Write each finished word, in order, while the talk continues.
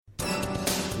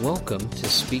Welcome to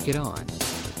Speak It On.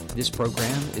 This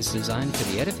program is designed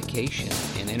for the edification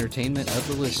and entertainment of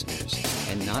the listeners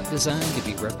and not designed to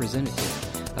be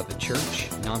representative of a church,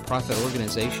 nonprofit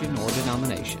organization, or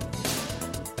denomination.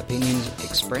 Opinions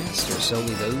expressed are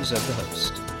solely those of the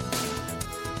host.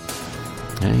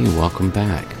 Hey, welcome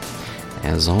back.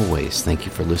 As always, thank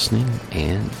you for listening,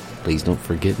 and please don't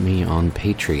forget me on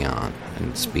Patreon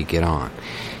and Speak It On.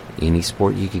 Any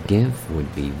support you could give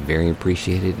would be very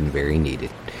appreciated and very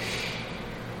needed.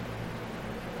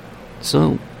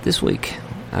 So, this week,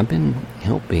 I've been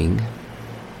helping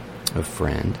a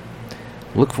friend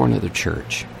look for another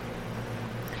church.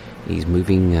 He's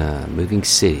moving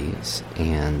cities,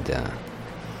 and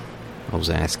I was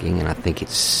asking, and I think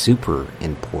it's super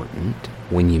important,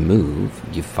 when you move,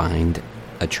 you find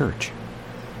a church.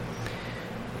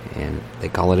 And they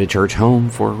call it a church home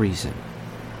for a reason.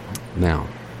 Now,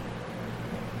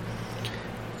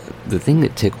 the thing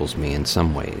that tickles me in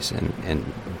some ways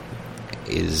and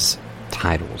is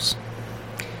titles.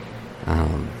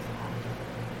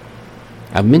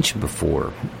 I've mentioned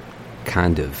before,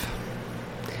 kind of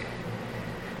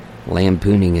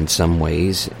lampooning in some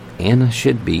ways, and I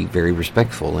should be very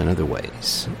respectful in other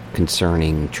ways,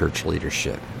 concerning church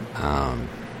leadership.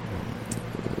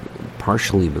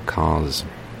 Partially because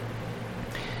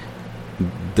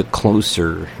the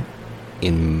closer,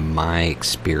 in my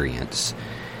experience,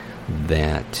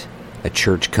 that a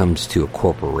church comes to a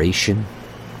corporation,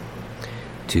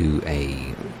 to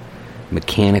a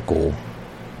mechanical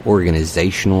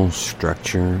organizational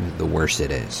structure, the worse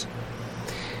it is.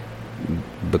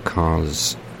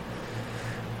 Because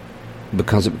it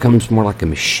becomes more like a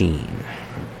machine.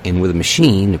 And with a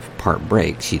machine, if a part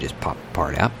breaks, you just pop a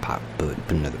part out, put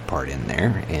another part in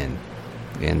there, and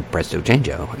presto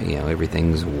changeo,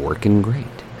 everything's working great.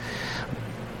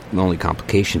 The only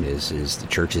complication is the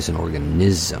church is an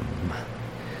organism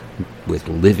with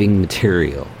living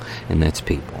material, and that's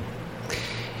people.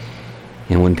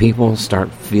 And when people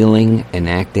start feeling and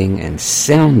acting and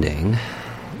sounding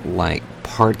like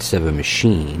parts of a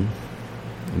machine,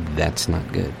 that's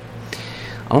not good.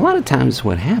 A lot of times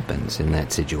what happens in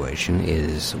that situation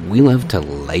is we love to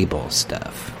label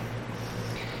stuff.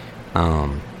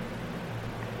 For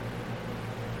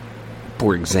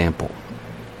example,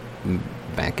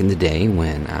 back in the day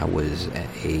when I was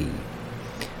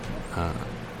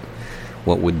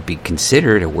what would be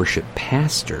considered a worship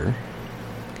pastor,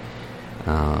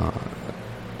 I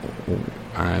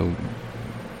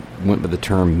went by the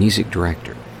term music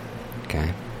director.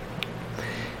 Okay,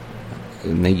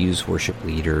 and they use worship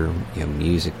leader,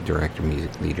 music director,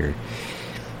 music leader.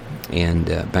 And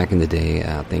back in the day,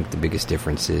 I think the biggest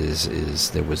difference is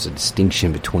there was a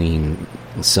distinction between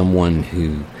someone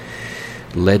who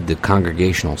led the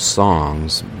congregational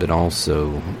songs, but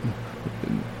also,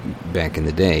 back in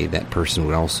the day, that person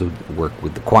would also work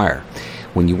with the choir.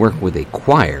 When you work with a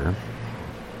choir,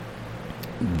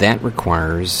 that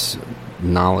requires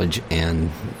knowledge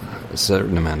and a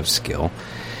certain amount of skill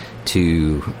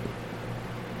to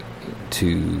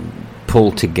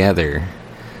pull together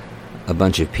a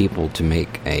bunch of people to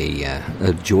make a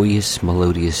joyous,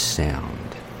 melodious sound.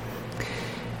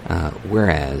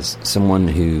 Whereas someone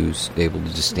who's able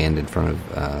to just stand in front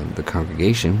of the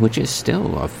congregation, which is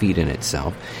still a feat in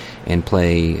itself, and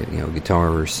play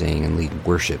guitar or sing and lead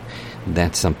worship,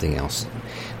 that's something else.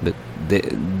 But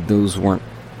those weren't,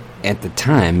 at the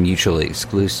time, mutually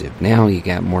exclusive. Now you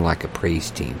got more like a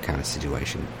praise team kind of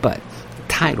situation. But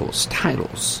titles.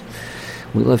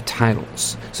 We love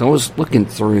titles. So I was looking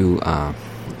through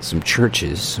some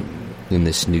churches in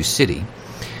this new city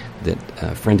that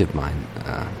a friend of mine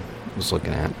was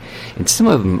looking at. And some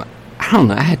of them, I don't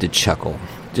know, I had to chuckle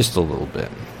just a little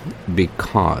bit.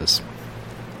 Because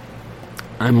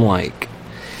I'm like,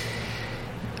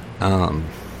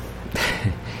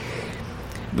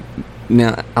 now,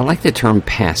 I like the term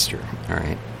pastor, all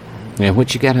right? Now,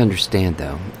 what you got to understand,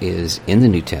 though, is in the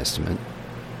New Testament,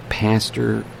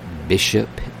 pastor, bishop,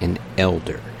 and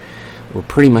elder were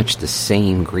pretty much the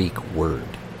same Greek word.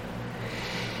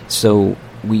 So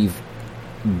we've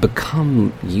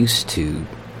become used to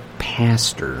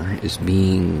pastor as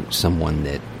being someone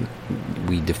that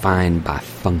we define by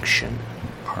function,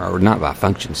 or not by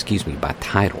function, by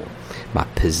title, by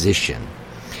position.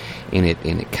 And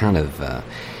it kind of,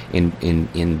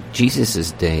 in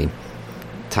Jesus' day,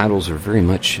 titles are very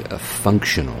much a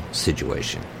functional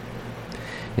situation.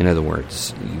 In other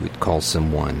words, you would call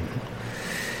someone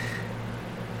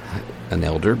an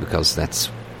elder because that's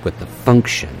what the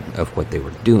function of what they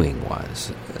were doing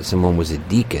was. Someone was a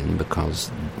deacon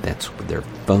because that's their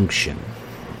function.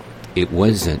 It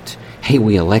wasn't, hey,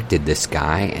 we elected this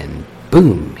guy and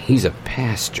boom, he's a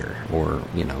pastor, or,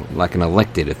 like an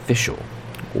elected official,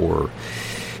 or,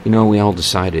 we all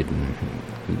decided,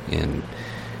 and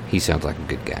he sounds like a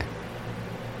good guy.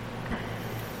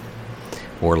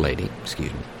 Or lady,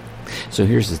 excuse me. So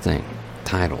here's the thing,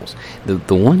 titles.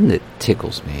 The one that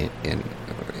tickles me and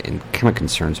kind of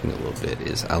concerns me a little bit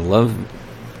is I love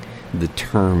the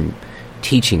term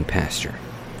teaching pastor.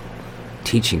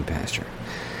 Teaching pastor.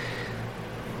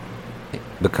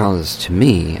 Because to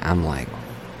me, I'm like,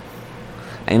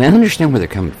 and I understand where they're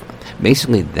coming from.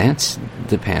 Basically, that's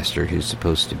the pastor whose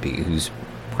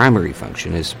primary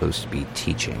function is supposed to be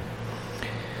teaching.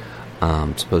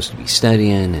 Supposed to be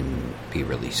studying and be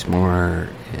really smart,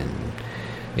 and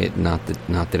not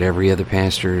that every other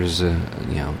pastor is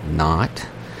not,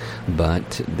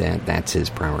 but that's his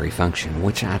primary function,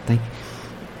 which I think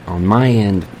on my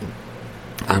end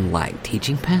I'm like,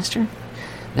 teaching pastor?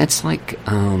 That's like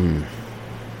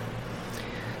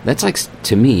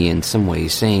to me in some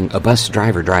ways saying a bus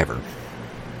driver.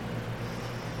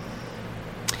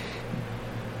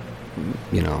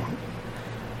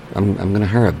 I'm going to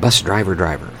hire a bus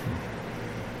driver.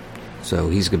 So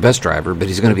he's a bus driver, but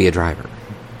he's going to be a driver.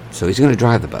 So he's going to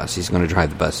drive the bus. He's going to drive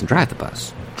the bus and drive the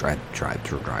bus.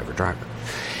 Driver.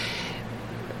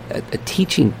 A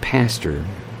teaching pastor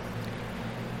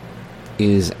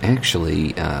is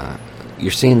actually,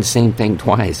 you're saying the same thing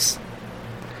twice.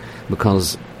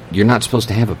 Because you're not supposed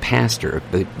to have a pastor,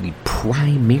 but the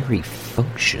primary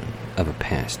function of a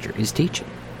pastor is teaching.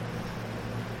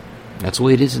 That's the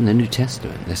way it is in the New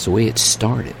Testament. That's the way it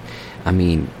started. I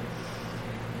mean,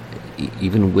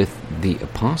 even with the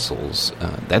apostles,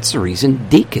 that's the reason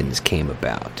deacons came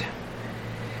about.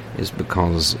 Is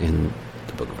because in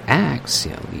the book of Acts,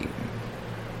 the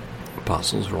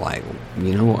apostles were like,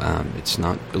 it's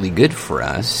not really good for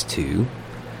us to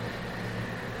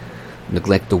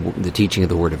neglect the teaching of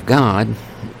the Word of God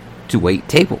to wait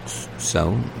tables.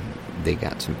 So they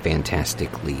got some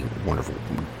fantastically wonderful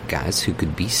guys who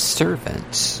could be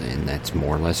servants, and that's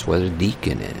more or less what a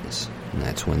deacon is. And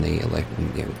that's when they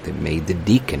they made the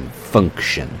deacon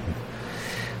function.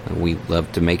 We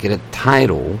love to make it a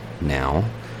title now,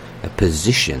 a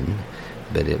position,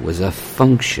 but it was a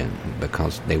function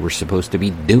because they were supposed to be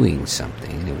doing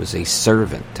something. It was a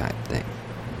servant type thing.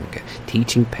 Okay,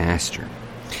 teaching pastor.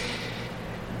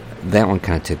 That one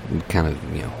kind of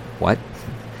what?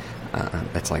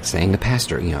 That's like saying a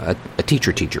pastor, a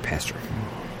teacher, pastor.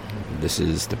 This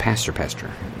is the pastor,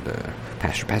 the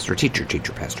pastor,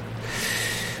 teacher, pastor.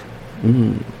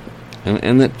 And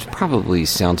that probably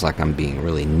sounds like I'm being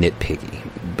really nitpicky,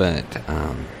 but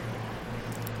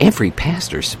every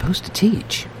pastor is supposed to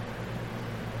teach.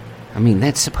 I mean,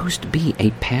 that's supposed to be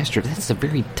a pastor. That's the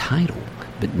very title.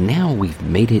 But now we've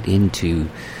made it into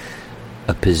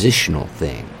a positional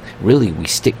thing. Really, we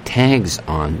stick tags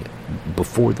on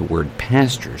before the word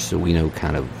pastor so we know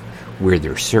kind of where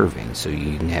they're serving. So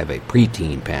you can have a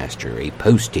preteen pastor, a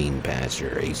post-teen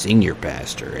pastor, a senior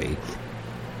pastor, a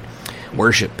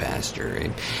worship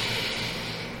pastor.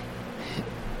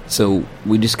 So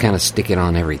we just kind of stick it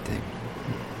on everything.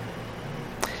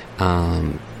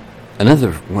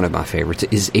 Another one of my favorites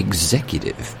is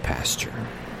executive pastor.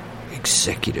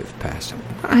 Executive pastor.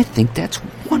 I think that's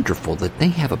wonderful that they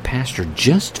have a pastor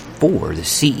just for the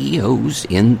CEOs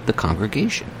in the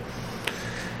congregation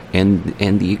and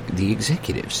the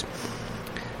executives.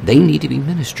 They need to be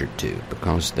ministered to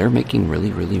because they're making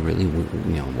really, really, really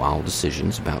wild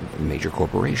decisions about major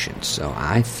corporations. So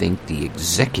I think the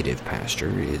executive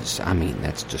pastor is,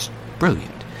 that's just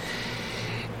brilliant.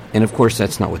 And of course,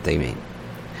 that's not what they mean.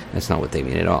 That's not what they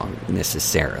mean at all,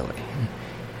 necessarily.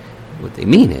 What they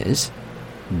mean is,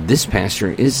 this pastor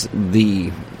is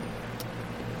the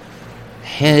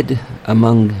head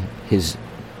among his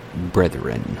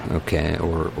brethren, okay,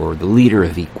 or the leader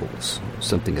of equals,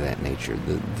 something of that nature,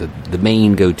 the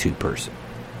main go-to person,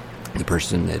 the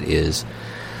person that is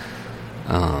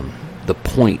the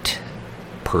point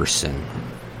person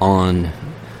on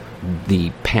the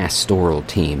pastoral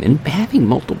team. And having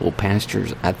multiple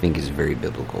pastors, I think, is very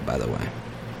biblical, by the way.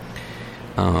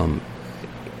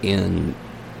 In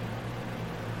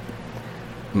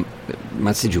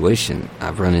my situation,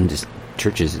 I've run into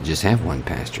churches that just have one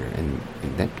pastor, and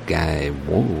that guy,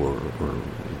 or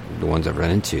the ones I've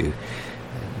run into,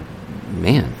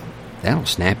 man, that'll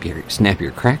snap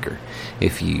your cracker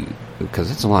because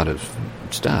that's a lot of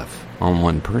stuff on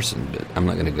one person. But I'm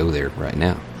not going to go there right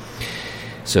now.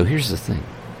 So here's the thing: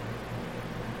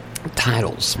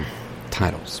 titles.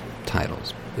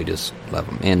 We just love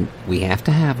them, and we have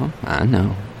to have them. I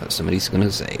know somebody's going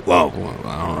to say, "Well,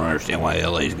 I don't understand why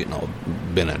LA's getting all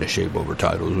bent out of shape over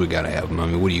titles. We got to have them. I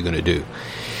mean, what are you going to do?"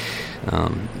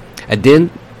 I did,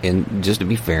 and just to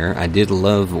be fair, I did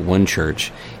love one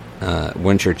church's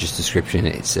description.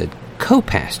 It said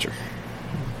co-pastor.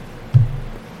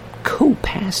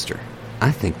 Co-pastor.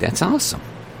 I think that's awesome,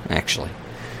 actually,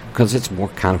 because it's more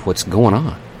kind of what's going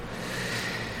on.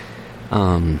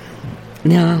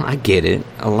 Now, I get it.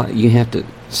 A lot, you have to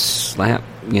slap,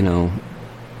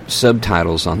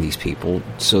 subtitles on these people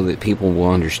so that people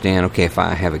will understand, okay, if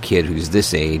I have a kid who's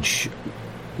this age,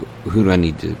 who do I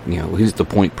need to, who's the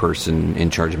point person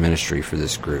in charge of ministry for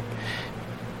this group?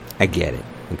 I get it,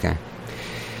 okay?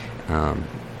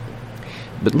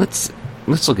 But let's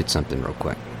look at something real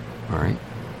quick, all right?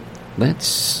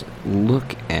 Let's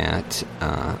look at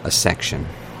a section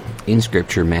in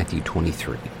Scripture, Matthew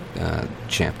 23,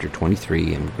 chapter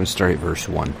 23, and we're going to start at verse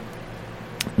 1.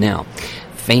 Now,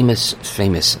 famous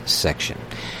section,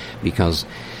 because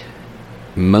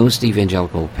most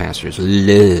evangelical pastors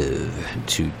love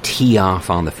to tee off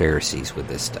on the Pharisees with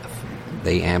this stuff.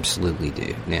 They absolutely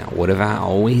do. Now, what have I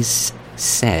always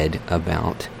said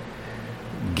about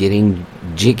getting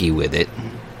jiggy with it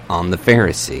on the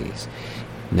Pharisees?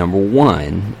 Number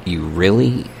one,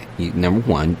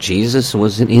 Jesus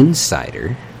was an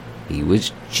insider. He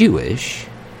was Jewish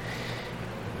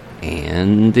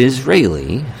and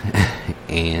Israeli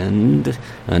and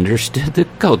understood the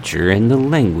culture and the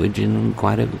language and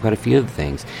quite a few other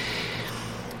things.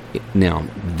 Now,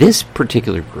 this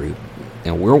particular group,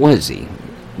 now where was he?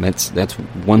 That's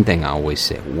one thing I always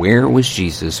say. Where was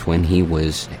Jesus when he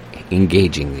was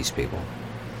engaging these people?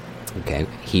 Okay,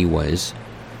 he was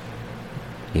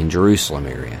in Jerusalem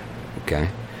area. Okay,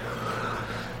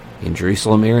 in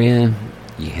Jerusalem area,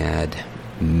 you had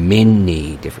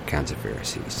many different kinds of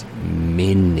Pharisees.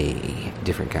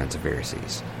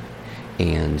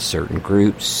 And certain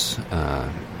groups,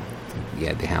 you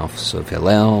had the house of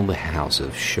Hillel, the house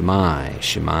of Shammai.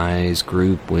 Shammai's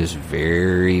group was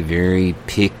very, very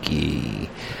picky.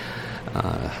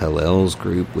 Hillel's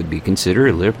group would be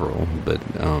considered liberal, but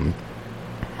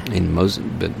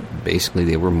basically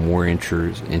they were more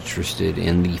interested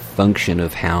in the function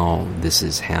of how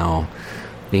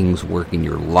things work in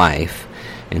your life.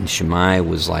 And Shammai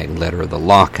was like letter of the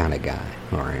law kind of guy,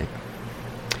 all right?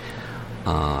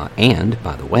 And,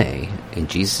 by the way, in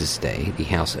Jesus' day, the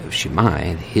house of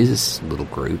Shammai, his little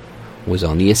group, was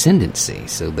on the ascendancy,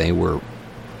 so they were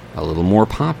a little more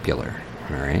popular,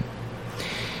 all right?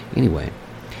 Anyway,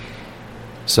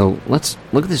 so let's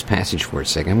look at this passage for a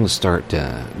second. I'm going to start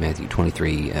Matthew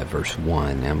 23, verse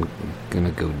 1. I'm going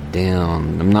to go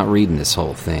down. I'm not reading this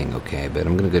whole thing, okay, but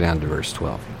I'm going to go down to verse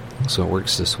 12. So it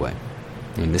works this way.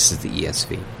 And this is the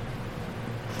ESV.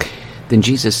 Then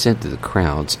Jesus said to the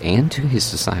crowds and to his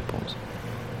disciples,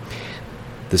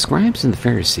 "The scribes and the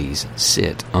Pharisees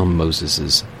sit on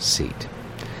Moses' seat.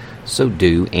 So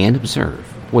do and observe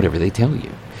whatever they tell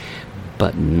you,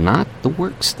 but not the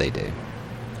works they do.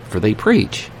 For they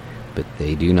preach, but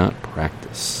they do not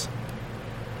practice.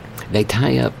 They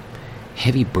tie up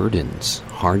heavy burdens,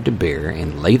 hard to bear,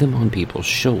 and lay them on people's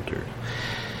shoulders.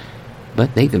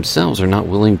 But they themselves are not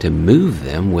willing to move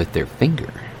them with their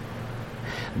finger.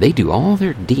 They do all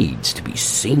their deeds to be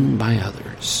seen by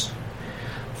others.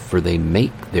 For they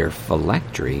make their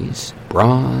phylacteries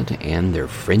broad and their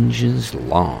fringes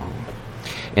long.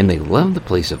 And they love the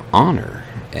place of honor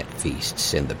at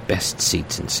feasts and the best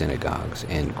seats in synagogues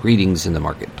and greetings in the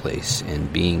marketplace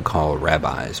and being called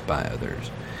rabbis by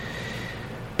others.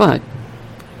 But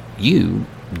you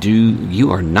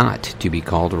are not to be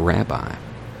called a rabbi.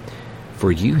 For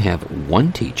you have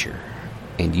one teacher,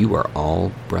 and you are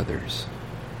all brothers.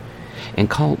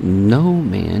 And call no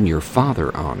man your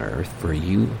father on earth, for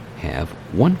you have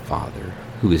one Father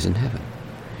who is in heaven.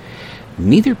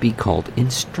 Neither be called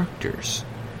instructors,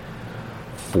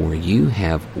 for you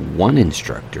have one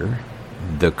instructor,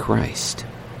 the Christ.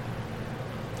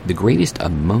 The greatest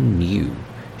among you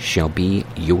shall be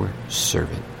your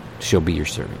servant.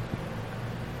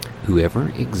 Whoever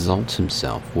exalts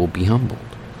himself will be humbled,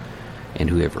 and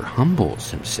whoever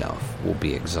humbles himself will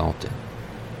be exalted."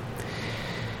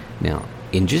 Now,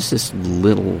 in just this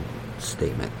little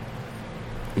statement,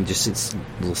 in just this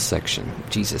little section,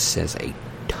 Jesus says a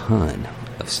ton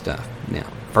of stuff. Now,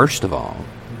 first of all,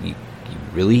 you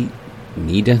really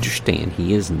need to understand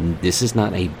this is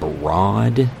not a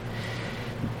broad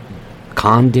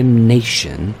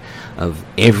condemnation of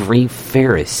every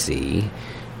Pharisee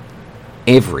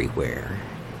everywhere.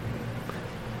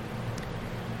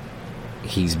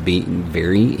 He is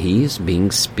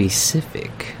being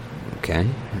specific, okay?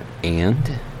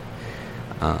 And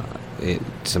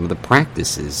some of the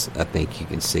practices I think you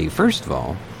can see. First of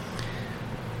all,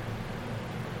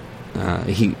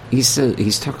 he says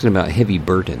he's talking about heavy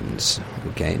burdens.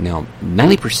 Okay, now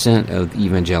 90% of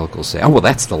evangelicals say, "Oh, well,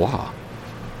 that's the law."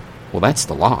 Well, that's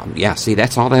the law. Yeah, see,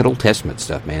 that's all that Old Testament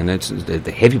stuff, man. That's the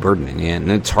heavy burden,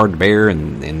 and it's hard to bear,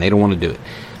 and they don't want to do it.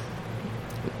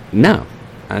 No,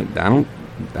 I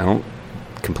don't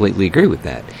completely agree with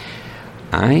that.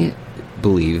 I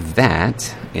believe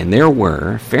that, and there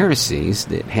were Pharisees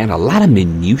that had a lot of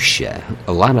minutia,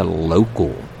 a lot of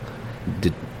local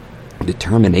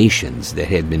determinations that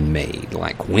had been made,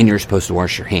 like when you're supposed to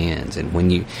wash your hands, and when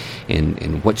you,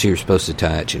 and what you're supposed to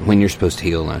touch, and when you're supposed to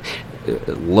heal.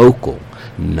 Local,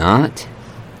 not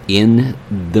in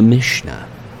the Mishnah.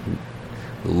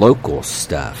 Local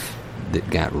stuff that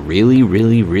got really,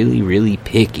 really, really, really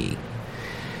picky.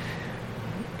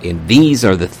 And these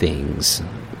are the things.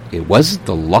 It wasn't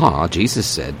the law. Jesus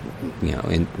said,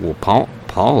 and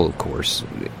Paul, of course,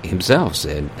 himself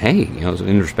said, hey,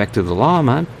 in respect to the law,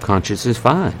 my conscience is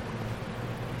fine.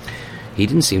 He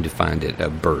didn't seem to find it a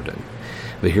burden.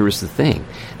 But here was the thing: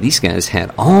 these guys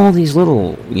had all these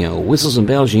little, whistles and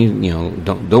bells.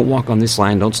 Don't walk on this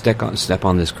line. Don't step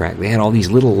on this crack. They had all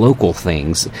these little local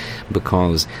things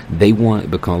because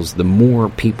the more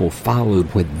people followed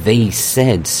what they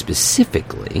said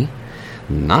specifically,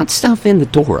 not stuff in the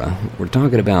Torah. We're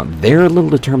talking about their little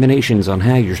determinations on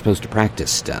how you're supposed to practice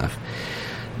stuff.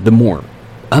 The more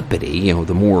uppity,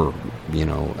 the more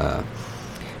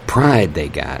pride they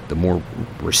got, the more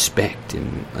respect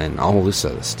and all this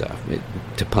other stuff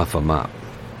to puff them up.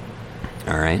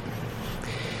 All right?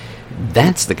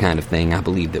 That's the kind of thing I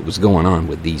believe that was going on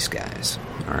with these guys.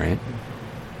 All right?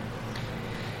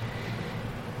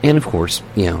 And of course,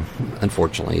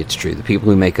 unfortunately, it's true. The people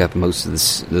who make up most of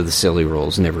the silly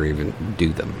rules never even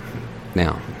do them.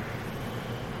 Now,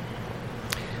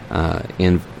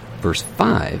 in verse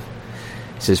 5, it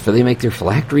says, "For they make their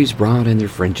phylacteries broad and their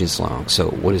fringes long." So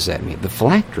what does that mean? The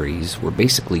phylacteries were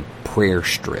basically prayer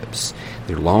strips.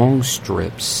 They're long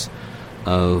strips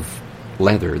of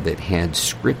leather that had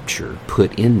scripture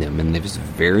put in them, and there was a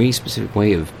very specific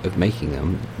way of making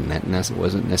them, and that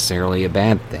wasn't necessarily a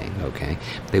bad thing, okay?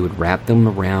 They would wrap them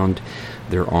around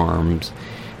their arms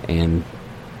and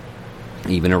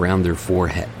even around their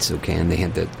foreheads, okay? And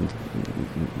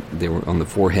they were on the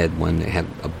forehead one that had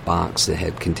a box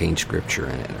that contained scripture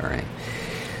in it, all right?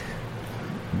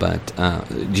 But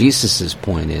Jesus'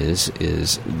 point is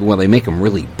they make them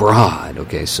really broad,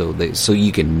 okay? So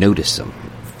you can notice them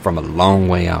from a long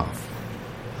way off.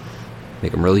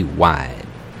 Make them really wide,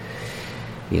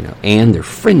 and their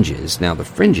fringes. Now the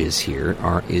fringes here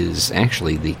is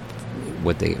actually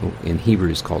what they in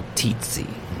Hebrew is called tzitzi.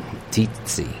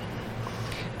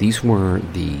 These were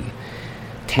the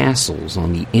tassels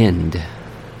on the end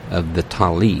of the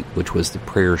talit, which was the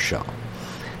prayer shawl.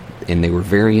 And they were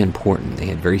very important. They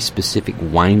had very specific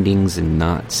windings and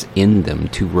knots in them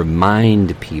to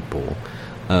remind people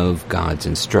of God's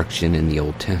instruction in the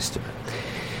Old Testament.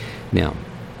 Now,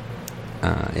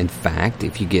 in fact,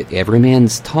 if you get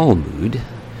Everyman's Talmud,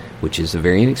 which is a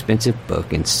very inexpensive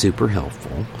book and super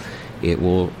helpful, it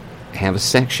will have a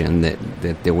section that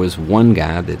there was one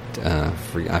guy that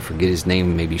I forget his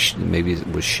name. Maybe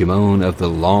it was Shimon of the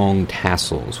long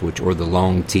tassels, or the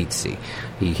long tzitzi.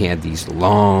 He had these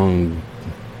long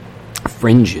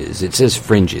fringes. It says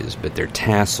fringes, but they're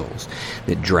tassels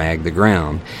that drag the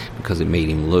ground because it made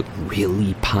him look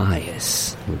really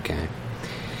pious. Okay.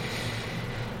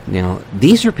 Now,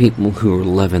 these are people who are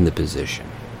loving the position.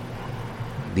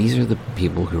 These are the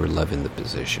people who are loving the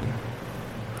position.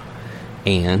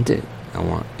 And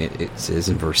it says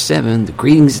in verse 7, the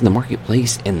greetings in the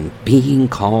marketplace and being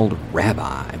called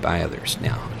rabbi by others.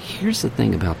 Now, here's the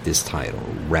thing about this title,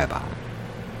 rabbi.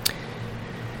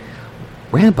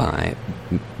 Rabbi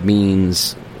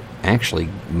means actually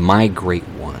my great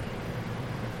one.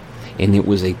 And it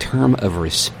was a term of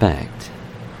respect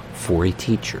for a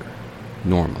teacher,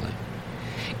 normally.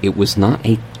 It was not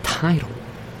a title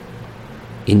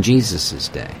in Jesus'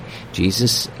 day.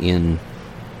 Jesus, in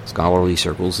scholarly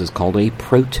circles, is called a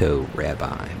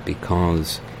proto-rabbi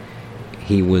because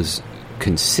he was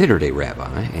considered a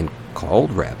rabbi and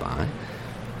called rabbi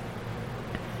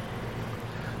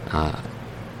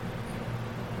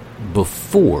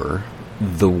before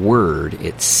the word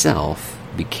itself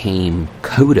became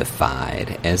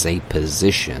codified as a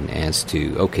position as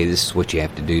to, okay, this is what you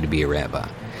have to do to be a rabbi.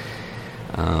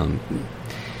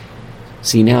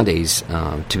 See, nowadays,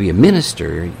 to be a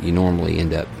minister, you normally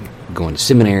end up going to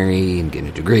seminary and getting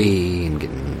a degree and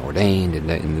getting ordained,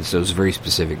 and so it's a very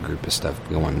specific group of stuff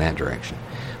going in that direction.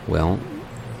 Well,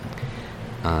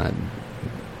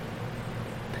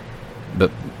 but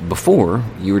before,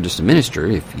 you were just a minister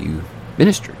if you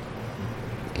ministered.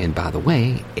 And by the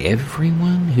way,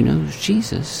 everyone who knows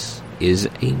Jesus is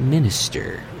a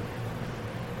minister.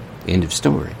 End of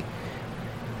story.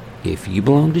 If you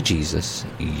belong to Jesus,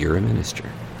 you're a minister.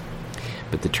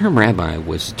 But the term rabbi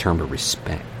was a term of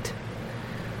respect.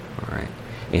 All right.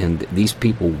 And these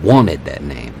people wanted that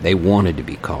name. They wanted to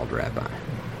be called rabbi.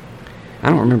 I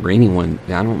don't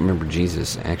remember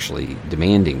Jesus actually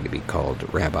demanding to be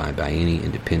called rabbi by any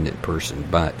independent person,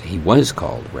 but he was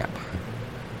called rabbi.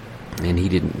 And he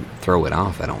didn't throw it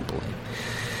off, I don't believe.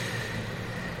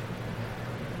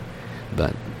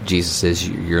 But Jesus says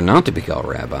you're not to be called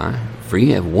rabbi, for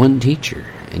you have one teacher,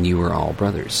 and you are all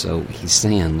brothers. So he's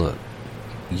saying, look,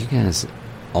 you guys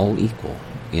all equal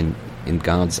in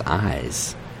God's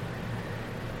eyes.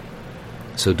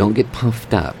 So don't get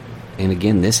puffed up. And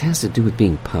again, this has to do with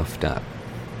being puffed up.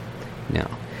 Now,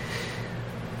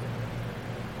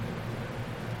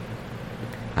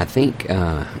 I think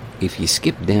if you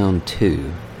skip down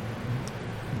to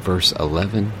verse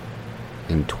 11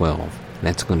 and 12,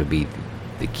 that's going to be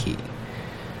the key.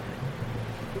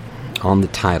 On the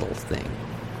title thing.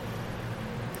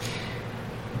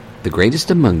 The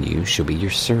greatest among you shall be your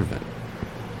servant.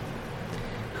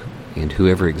 And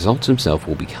whoever exalts himself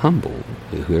will be humbled.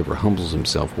 Whoever humbles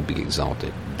himself will be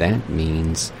exalted. That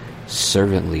means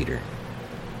servant leader.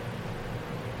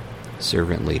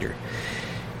 Servant leader.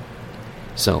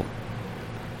 So,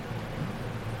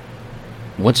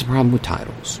 what's the problem with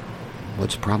titles?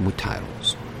 What's the problem with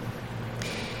titles?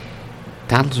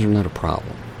 Titles are not a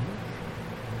problem.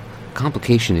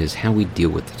 Complication is how we deal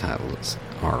with the titles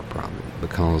are a problem,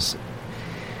 because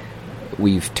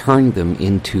we've turned them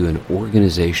into an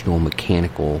organizational,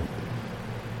 mechanical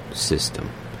system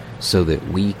so that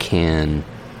we can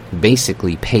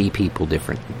basically pay people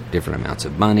different amounts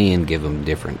of money and give them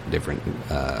different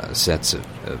sets of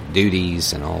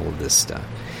duties and all of this stuff.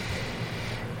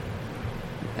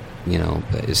 You know,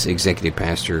 this executive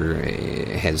pastor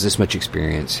has this much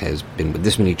experience, has been with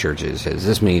this many churches, has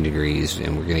this many degrees,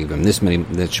 and we're going to give him this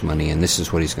much money, and this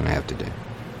is what he's going to have to do.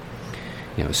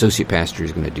 You know, associate pastor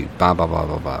is going to do blah, blah, blah,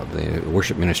 blah, blah. The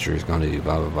worship minister is going to do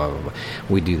blah, blah, blah, blah, blah.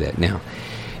 We do that. Now,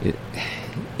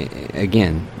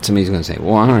 again, somebody's going to say,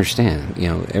 well, I don't understand. You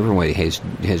know, everybody has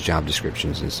job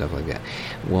descriptions and stuff like that.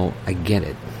 Well, I get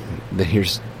it. But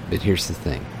here's the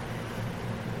thing.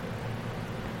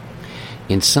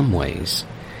 In some ways,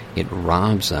 it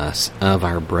robs us of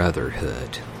our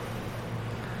brotherhood,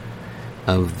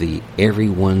 of the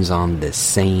everyone's on the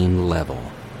same level.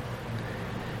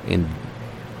 And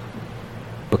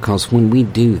because when we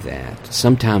do that,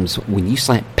 sometimes when you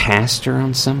slap pastor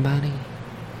on somebody,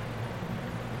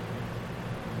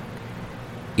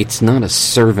 it's not a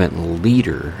servant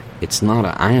leader. It's not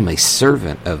I am a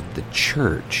servant of the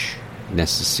church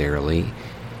necessarily.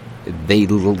 They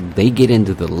get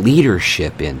into the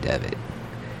leadership end of it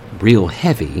real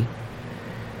heavy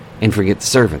and forget the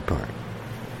servant part.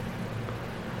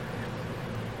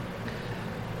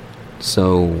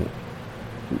 So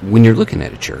when you're looking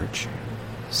at a church,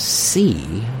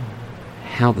 see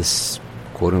how the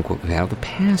quote unquote how the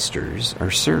pastors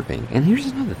are serving. And here's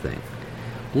another thing.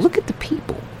 Look at the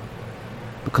people.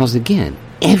 Because again,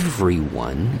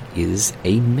 everyone is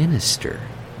a minister.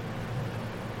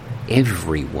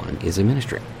 Everyone is a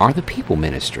minister. Are the people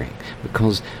ministering?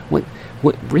 Because what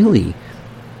really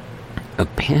a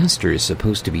pastor is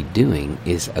supposed to be doing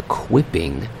is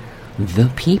equipping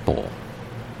the people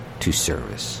to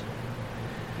service.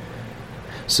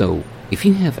 So if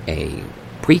you have a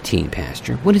preteen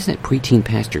pastor, what is that preteen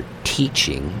pastor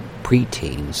teaching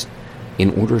preteens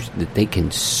in order that they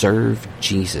can serve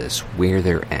Jesus where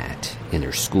they're at, in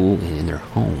their school and in their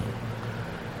home?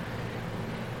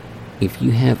 If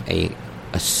you have a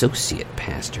associate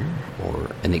pastor or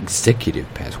an executive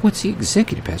pastor, what's the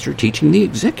executive pastor teaching the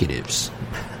executives?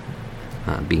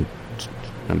 I'm being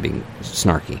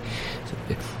snarky.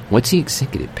 What's the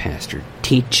executive pastor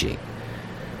teaching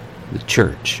the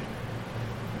church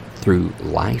through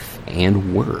life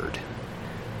and word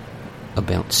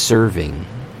about serving?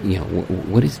 You know,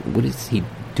 what is he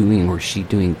doing or she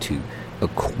doing to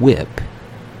equip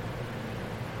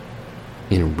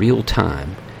in real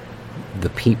time the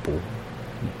people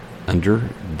under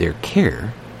their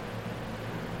care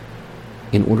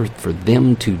in order for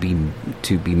them to be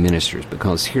ministers?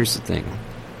 Because here's the thing.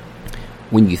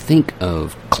 When you think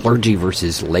of clergy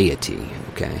versus laity,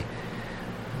 okay,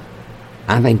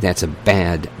 I think that's a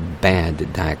bad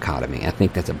dichotomy. I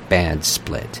think that's a bad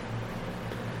split.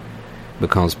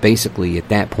 Because basically at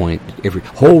that point,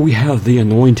 we have the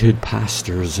anointed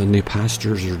pastors, and the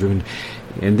pastors are doing,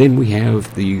 and then we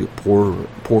have the poor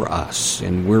us,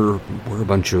 and we're a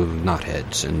bunch of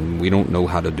knotheads, and we don't know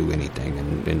how to do anything,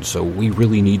 and so we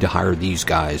really need to hire these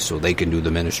guys so they can do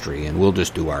the ministry, and we'll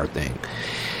just do our thing.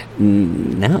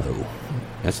 No,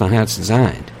 that's not how it's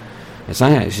designed. That's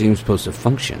not how it's even supposed to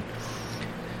function.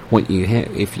 What you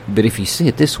have, if you see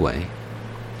it this way,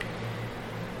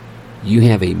 you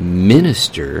have a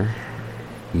ministers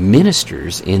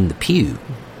in the pew,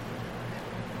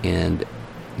 and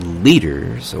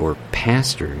leaders or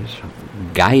pastors,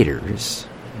 guiders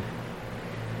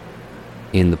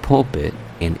in the pulpit,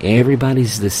 and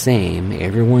everybody's the same.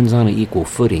 Everyone's on an equal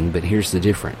footing, but here's the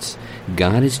difference.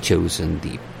 God has chosen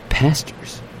the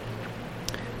pastors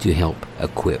to help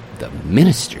equip the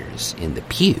ministers in the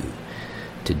pew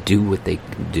to do what they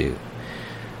can do.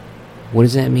 What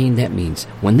does that mean? That means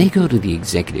when they go to the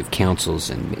executive councils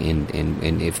and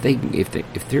if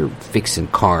they're fixing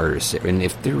cars, and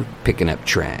if they're picking up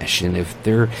trash, and if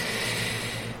they're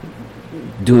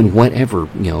doing whatever,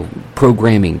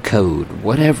 programming code,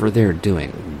 whatever they're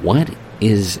doing, what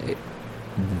is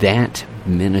that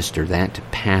minister, that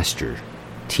pastor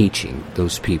teaching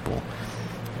those people?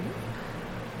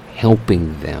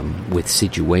 Helping them with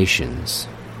situations,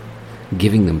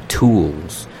 giving them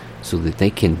tools so that they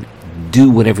can do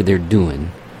whatever they're doing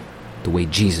the way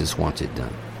Jesus wants it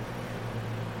done.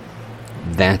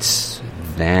 That's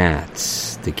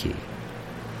the key.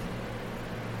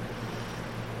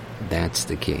 That's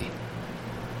the key.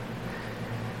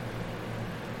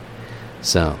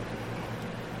 So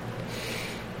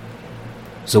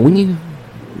when you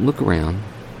look around,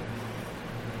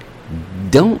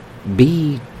 don't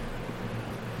be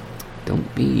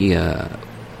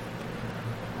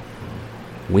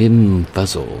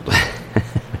whim-fuzzled.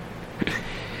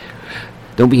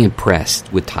 Don't be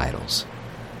impressed with titles.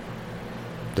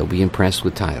 Don't be impressed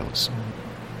with titles.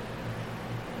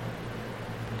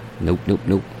 Nope.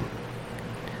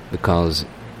 Because,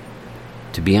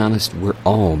 to be honest, we're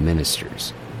all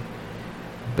ministers.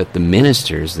 But the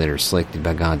ministers that are selected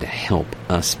by God to help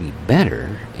us be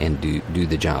better and do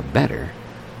the job better,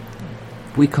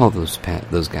 we call those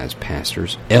guys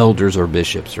pastors, elders, or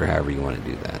bishops, or however you want to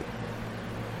do that.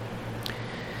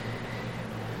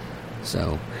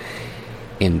 So,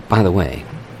 and by the way,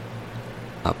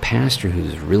 a pastor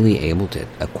who's really able to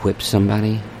equip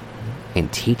somebody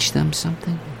and teach them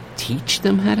something, teach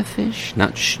them how to fish,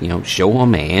 not show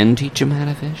them and teach them how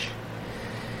to fish,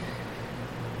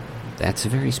 that's a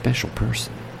very special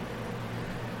person.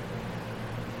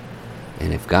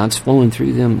 And if God's flowing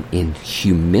through them in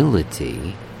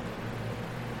humility,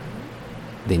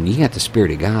 then you got the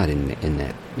Spirit of God in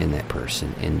that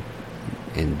person,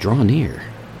 and draw near.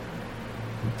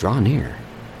 Draw near.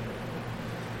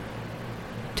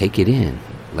 Take it in.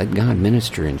 Let God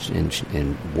minister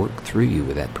and work through you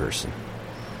with that person.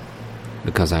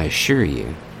 Because I assure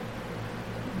you,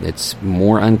 it's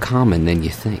more uncommon than you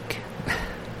think.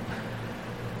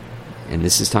 And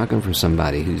this is talking from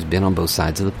somebody who's been on both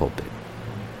sides of the pulpit.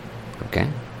 Okay?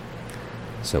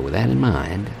 So with that in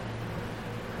mind,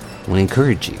 I want to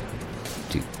encourage you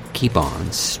to keep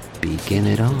on speaking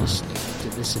it on. To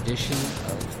this edition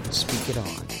of Speak It On.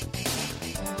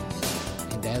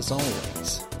 And as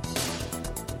always,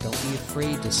 don't be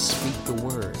afraid to speak the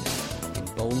word in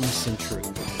boldness and truth.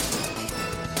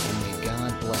 And may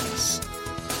God bless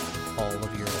all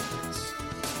of your efforts.